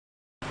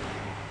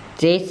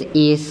This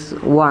is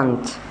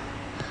what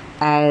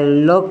I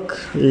look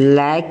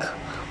like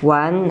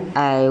when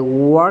I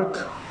walk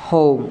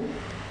home.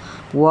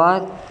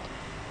 What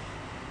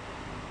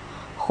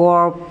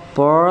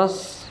horrible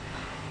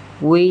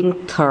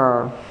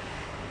winter.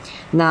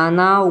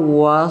 Nana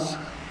was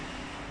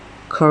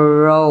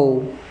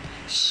cruel.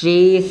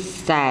 She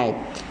said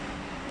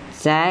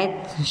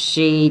that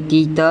she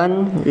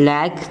didn't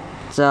like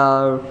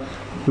the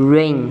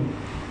rain.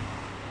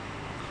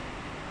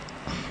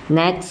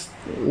 Next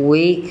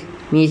week,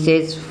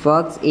 Mrs.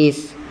 Fox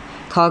is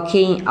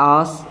taking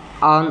us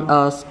on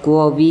a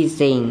school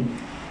visit.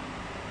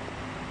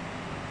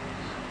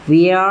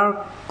 We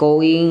are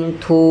going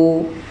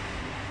to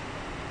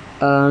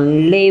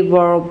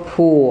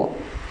Liverpool.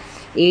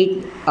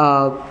 It's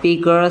a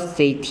bigger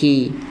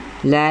city,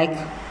 like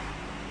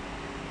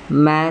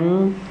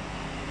Manchester.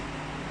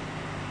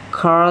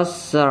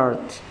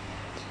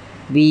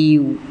 We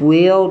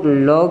will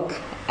look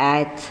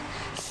at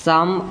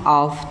some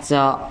of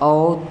the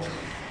old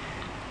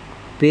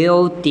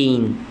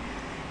buildings.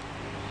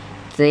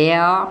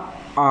 There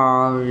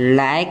are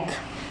like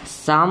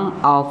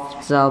some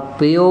of the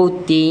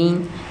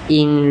buildings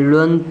in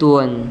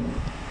London.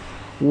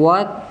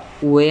 What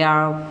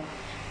were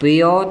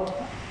built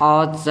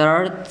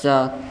after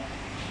the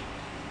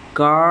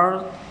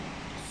Gulf.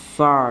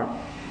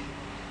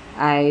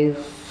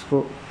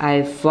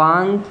 I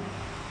found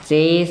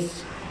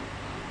this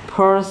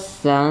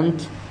person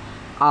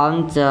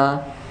on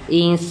the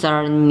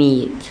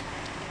internet.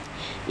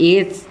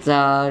 It's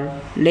the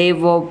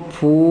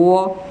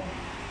Liverpool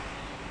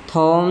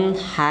Town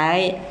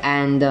Hall,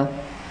 and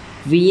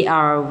we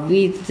are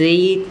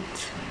visit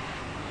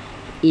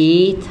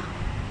it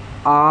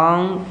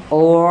on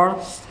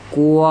our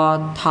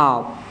school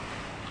top.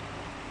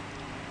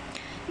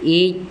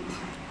 It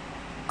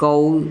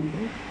goes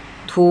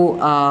to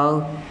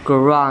a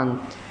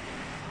ground,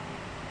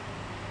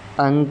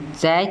 and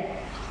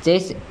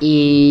this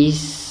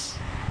is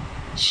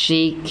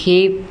she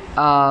keep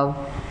a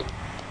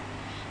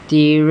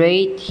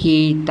diary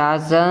he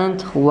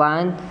doesn't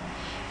want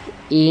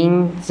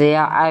in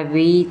there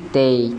every day.